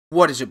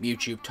What is up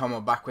YouTube,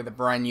 Tomoo back with a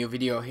brand new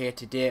video here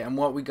today, and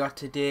what we got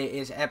today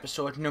is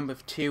episode number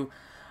 2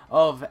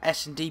 of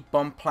SnD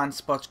Bomb Plant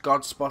Spots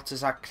God Spots,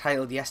 as I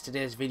titled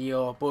yesterday's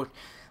video. But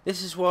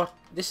this is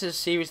a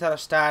series that I've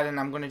started,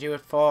 and I'm going to do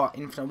it for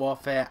Infinite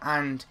Warfare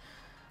and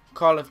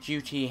Call of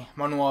Duty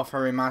Modern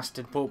Warfare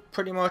Remastered. But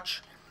pretty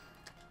much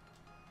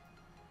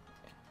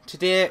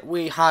today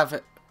we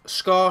have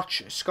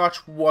Scorch.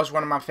 Scorch was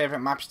one of my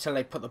favourite maps till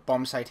they put the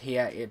bomb site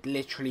here. It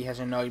literally has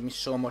annoyed me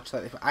so much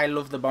that I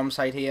love the bomb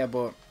site here,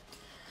 but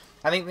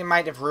I think they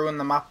might have ruined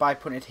the map by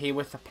putting it here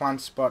with the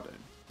plant spot,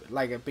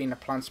 like it being a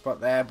plant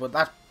spot there. But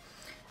that,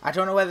 I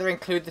don't know whether to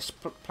include this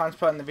plant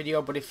spot in the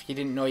video, but if you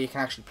didn't know, you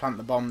can actually plant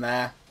the bomb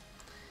there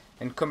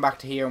and come back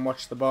to here and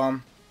watch the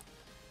bomb,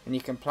 and you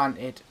can plant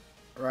it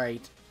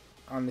right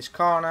on this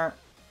corner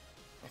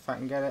if I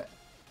can get it.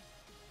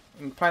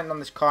 You can plant it on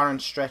this corner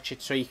and stretch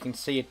it so you can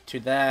see it to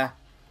there.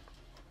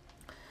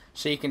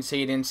 So you can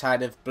see it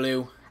inside of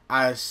blue,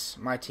 as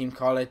my team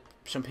call it.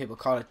 Some people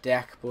call it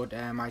deck, but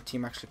my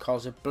team actually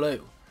calls it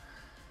blue.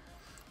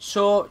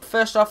 So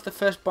first off, the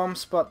first bomb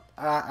spot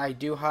I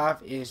do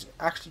have is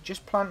actually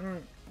just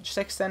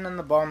extending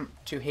the bomb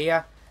to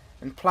here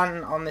and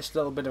planting on this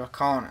little bit of a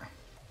corner.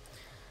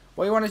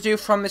 What you want to do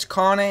from this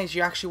corner is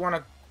you actually want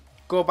to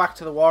go back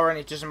to the wall, and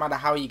it doesn't matter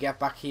how you get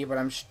back here, but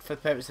I'm just, for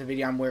the purpose of the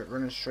video, I'm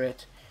running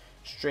straight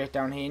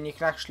down here, and you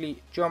can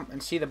actually jump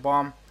and see the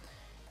bomb.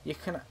 You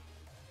can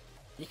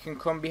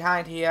come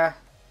behind here,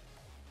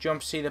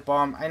 jump, see the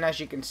bomb, and as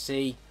you can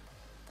see,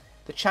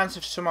 the chance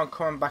of someone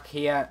coming back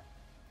here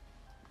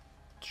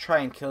to try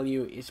and kill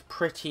you is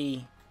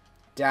pretty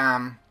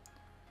damn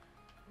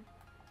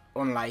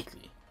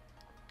unlikely.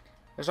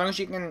 As long as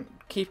you can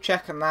keep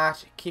checking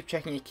that, keep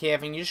checking your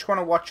cave, and you just want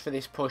to watch for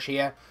this push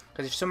here,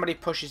 because if somebody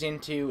pushes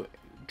into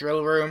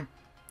drill room,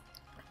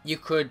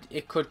 it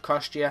could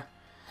cost you.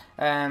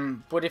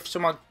 But if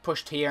someone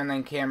pushed here and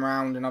then came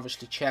around and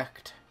obviously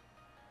check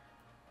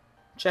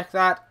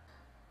that.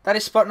 That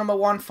is spot number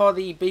 1 for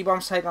the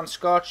B-bomb site on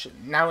Scorch.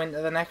 Now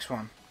into the next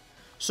one.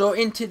 So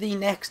into the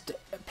next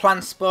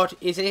plant spot,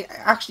 is it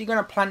actually going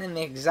to plant in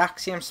the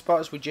exact same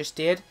spot as we just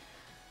did,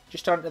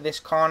 just onto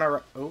this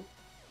corner. Oh,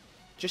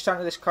 just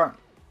onto this corner.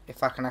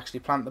 If I can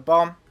actually plant the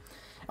bomb,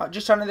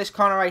 just onto this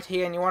corner right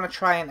here, and you want to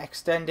try and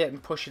extend it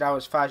and push it out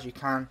as far as you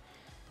can.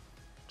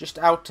 Just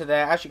out to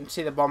there. As you can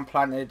see, the bomb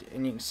planted,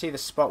 and you can see the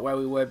spot where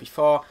we were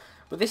before.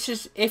 But this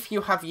is if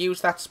you have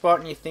used that spot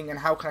and you're thinking,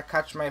 how can I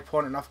catch my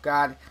opponent off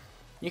guard?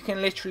 You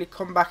can literally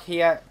come back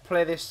here,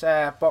 play this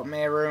bottom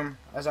A room,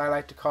 as I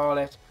like to call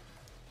it.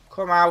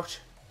 Come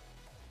out,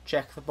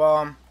 check the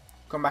bomb,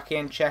 come back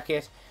in, check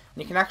it.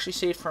 And you can actually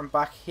see it from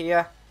back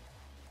here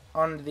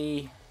on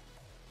the...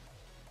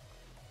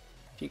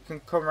 If you can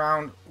come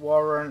around,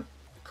 wall run,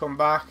 come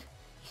back.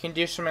 You can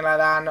do something like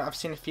that, and I've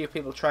seen a few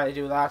people try to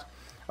do that.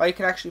 Or you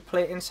can actually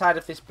play inside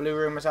of this blue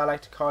room, as I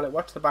like to call it.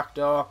 Watch the back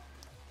door,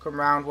 come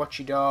round, watch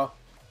your door,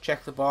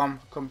 check the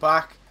bomb, come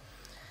back.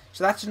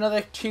 So that's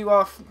another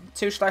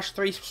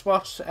 2/3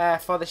 spots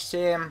for the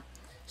same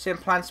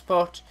plant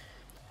spot.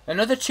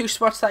 Another 2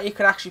 spots that you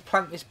could actually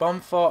plant this bomb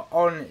for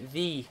on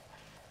the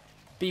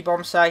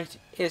B-bomb site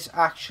is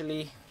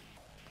actually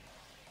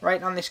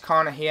right on this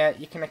corner here.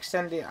 You can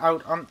extend it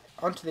out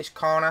onto this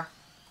corner.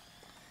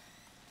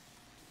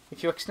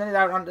 If you extend it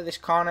out onto this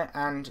corner,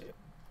 and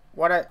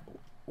what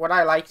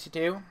I like to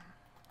do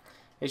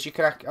is you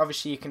can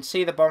obviously you can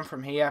see the bomb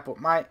from here, but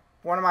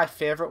one of my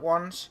favourite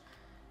ones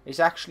is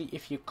actually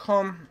if you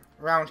come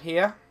around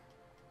here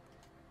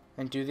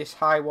and do this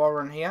high wall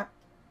run here.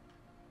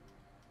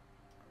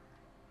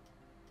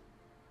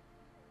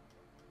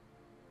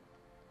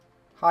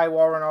 High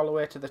wall run all the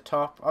way to the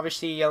top.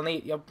 Obviously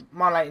you'll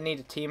more likely need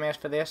a teammate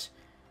for this,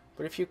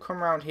 but if you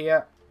come around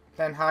here,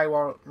 then high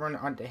wall run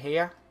onto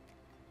here,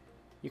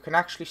 you can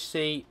actually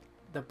see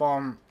the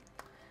bomb.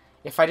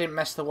 If I didn't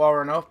mess the wall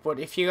run up, but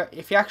if you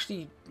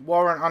actually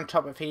wall run on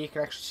top of here, you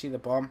can actually see the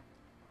bomb.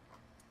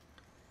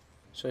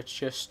 So it's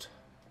just,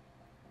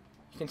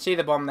 you can see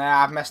the bomb there.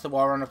 I've messed the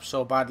wall run up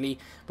so badly,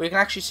 but you can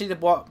actually see the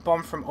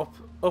bomb from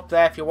up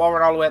there. If you wall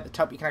run all the way at the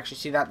top, you can actually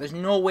see that. There's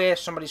no way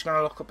somebody's going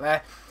to look up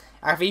there.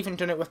 I've even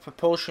done it with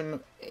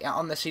propulsion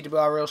on the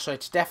CWR reel, so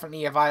it's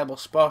definitely a viable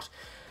spot.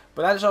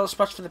 But that is all the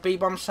spots for the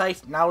B-bomb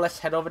site. Now let's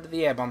head over to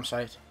the A-bomb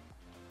site.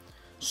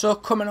 So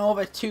coming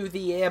over to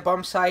the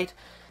A-bomb site,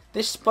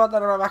 this spot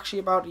that I'm actually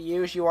about to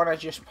use, you want to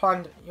just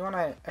you want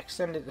to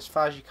extend it as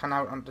far as you can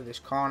out onto this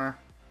corner.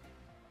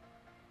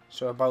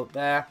 So about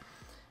there.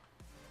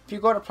 If you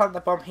go to plant the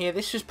bomb here,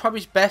 this is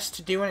probably best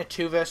to do in a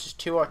 2 versus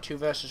 2 or 2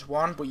 versus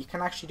 1, but you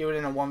can actually do it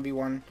in a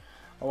 1v1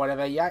 or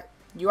whatever. Yeah,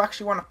 you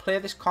actually want to play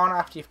this corner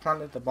after you've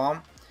planted the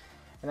bomb,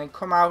 and then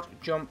come out,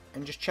 jump,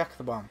 and just check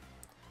the bomb.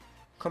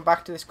 Come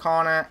back to this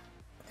corner,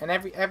 and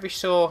every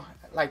so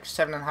like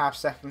 7.5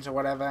 seconds or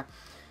whatever.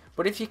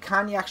 But if you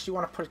can, you actually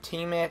want to put a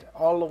teammate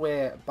all the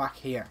way back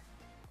here.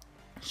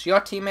 So your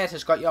teammate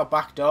has got your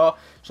back door,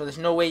 so there's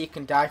no way you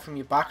can die from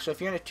your back. So if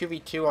you're in a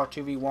 2v2 or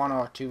 2v1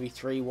 or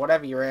 2v3,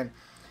 whatever you're in,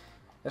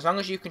 as long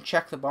as you can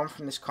check the bomb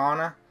from this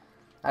corner,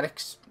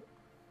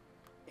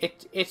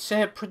 It's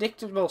a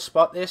predictable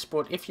spot, this,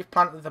 but if you've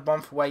planted the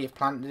bomb for where you've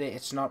planted it,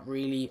 it's not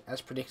really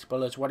as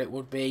predictable as what it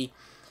would be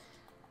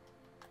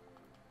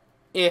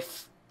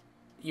if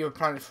you were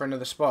planted for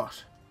another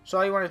spot. So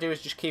all you want to do is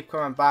just keep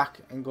coming back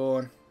and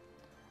going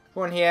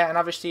here. And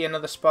obviously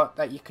another spot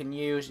that you can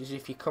use is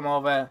if you come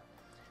over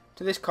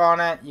to this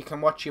corner, you can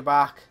watch your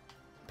back,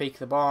 peek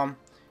the bomb.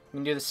 You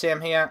can do the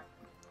same here,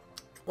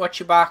 watch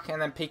your back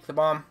and then peek the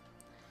bomb.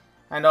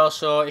 And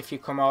also if you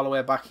come all the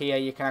way back here,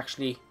 you can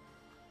actually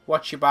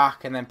watch your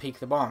back and then peek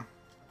the bomb.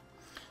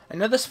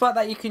 Another spot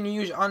that you can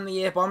use on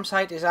the A bomb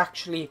site is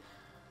actually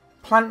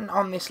planting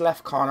on this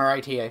left corner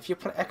right here. If you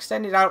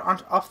extend it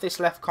out off this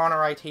left corner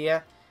right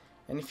here,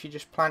 and if you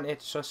just plant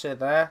it, so say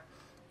there,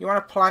 you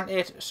want to plant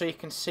it so you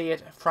can see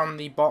it from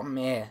the bottom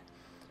A.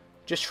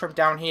 Just from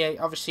down here,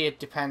 obviously it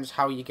depends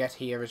how you get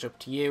here, is up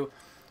to you.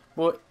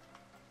 But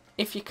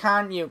if you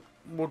can, you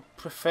would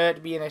prefer to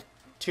be in a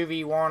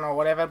 2v1 or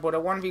whatever, but a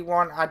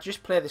 1v1, I'd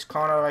just play this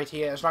corner right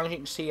here. As long as you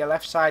can see your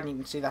left side and you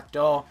can see that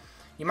door.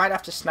 You might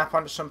have to snap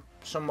onto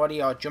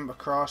somebody or jump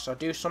across or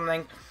do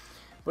something,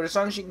 but as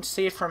long as you can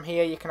see it from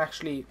here, you can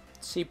actually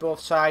see both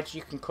sides.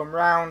 You can come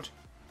round,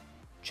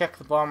 check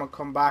the bomb and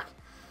come back.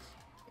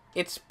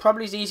 It's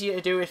probably easier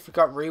to do if you've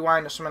got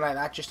rewind or something like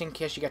that, just in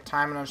case you get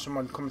timing on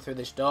someone coming through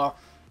this door.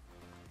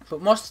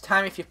 But most of the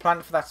time, if you've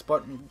planted for that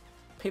spot,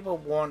 people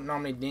won't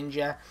normally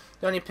ninja.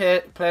 The only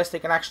place they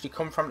can actually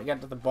come from to get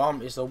to the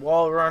bomb is the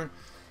wall run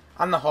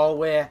and the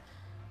hallway.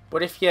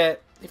 But if you're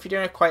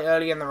doing it quite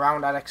early in the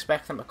round, I'd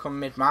expect them to come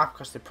mid-map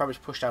because they probably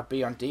pushed out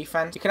B on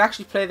defense. You can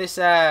actually play this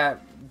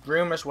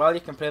room as well.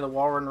 You can play the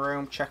wall run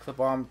room, check the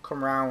bomb,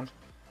 come round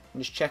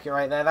and just check it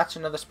right there. That's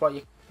another spot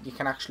you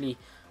can actually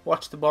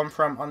watch the bomb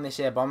from on this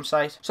A bomb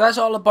site. So that's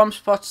all the bomb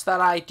spots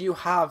that I do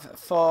have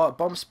for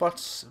bomb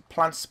spots,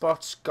 plant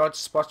spots, god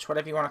spots,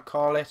 whatever you want to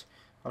call it.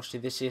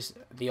 Obviously this is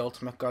the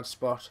ultimate god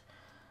spot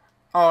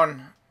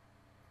on...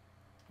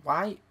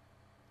 Why?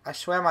 I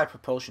swear my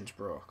propulsion's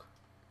broke.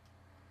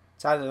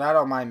 It's either that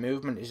or my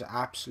movement is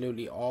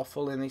absolutely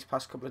awful in these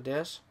past couple of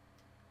days.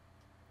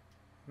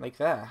 Like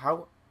there.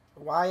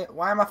 Why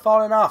am I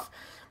falling off?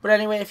 But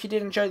anyway, if you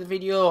did enjoy the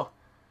video,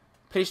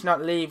 please do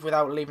not leave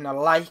without leaving a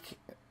like,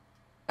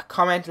 a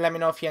comment. Let me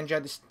know if you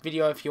enjoyed this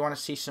video, if you want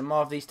to see some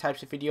more of these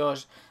types of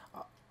videos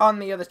on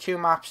the other two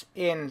maps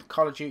in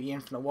Call of Duty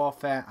Infinite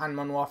Warfare and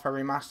Modern Warfare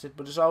Remastered.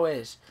 But as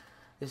always,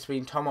 this has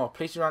been Tomoo.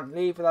 Please do not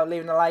leave without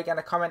leaving a like and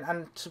a comment,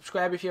 and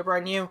subscribe if you're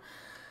brand new.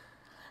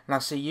 And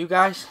I'll see you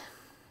guys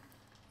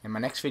in my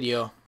next video.